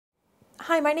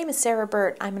Hi, my name is Sarah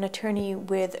Burt. I'm an attorney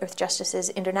with Earthjustice's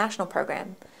international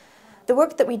program. The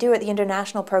work that we do at the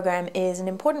international program is an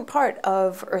important part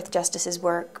of Earthjustice's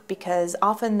work because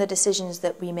often the decisions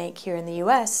that we make here in the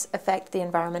US affect the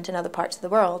environment in other parts of the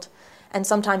world, and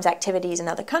sometimes activities in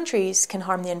other countries can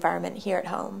harm the environment here at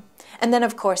home. And then,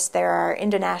 of course, there are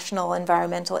international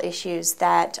environmental issues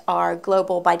that are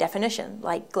global by definition,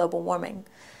 like global warming.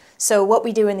 So what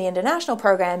we do in the international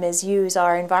program is use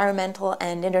our environmental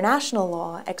and international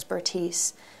law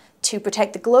expertise to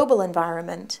protect the global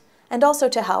environment and also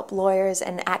to help lawyers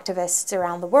and activists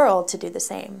around the world to do the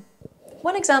same.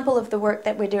 One example of the work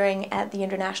that we're doing at the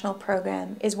international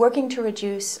program is working to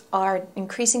reduce our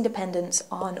increasing dependence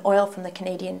on oil from the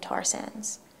Canadian tar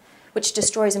sands, which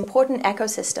destroys important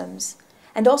ecosystems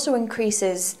and also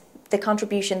increases the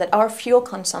contribution that our fuel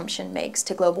consumption makes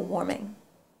to global warming.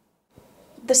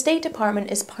 The State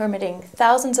Department is permitting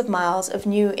thousands of miles of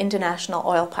new international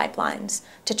oil pipelines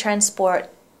to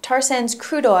transport tar sands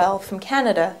crude oil from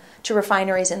Canada to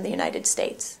refineries in the United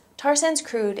States. Tar sands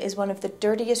crude is one of the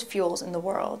dirtiest fuels in the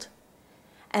world,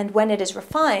 and when it is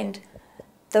refined,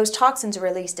 those toxins are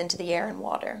released into the air and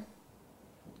water.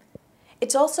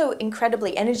 It's also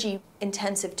incredibly energy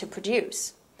intensive to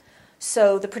produce,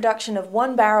 so the production of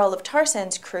 1 barrel of tar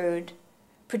sands crude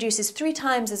produces 3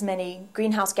 times as many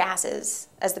greenhouse gases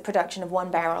as the production of 1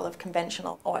 barrel of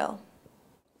conventional oil.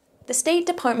 The State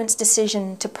Department's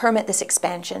decision to permit this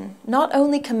expansion not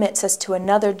only commits us to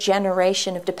another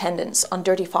generation of dependence on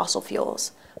dirty fossil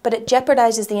fuels, but it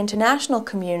jeopardizes the international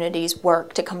community's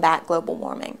work to combat global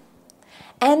warming.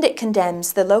 And it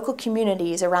condemns the local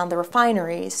communities around the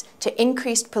refineries to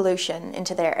increased pollution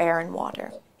into their air and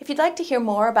water. If you'd like to hear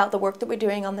more about the work that we're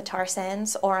doing on the tar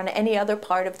sands or on any other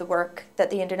part of the work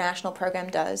that the international program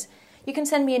does, you can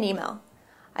send me an email.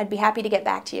 I'd be happy to get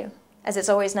back to you, as it's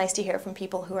always nice to hear from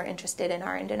people who are interested in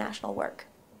our international work.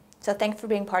 So thanks for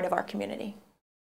being part of our community.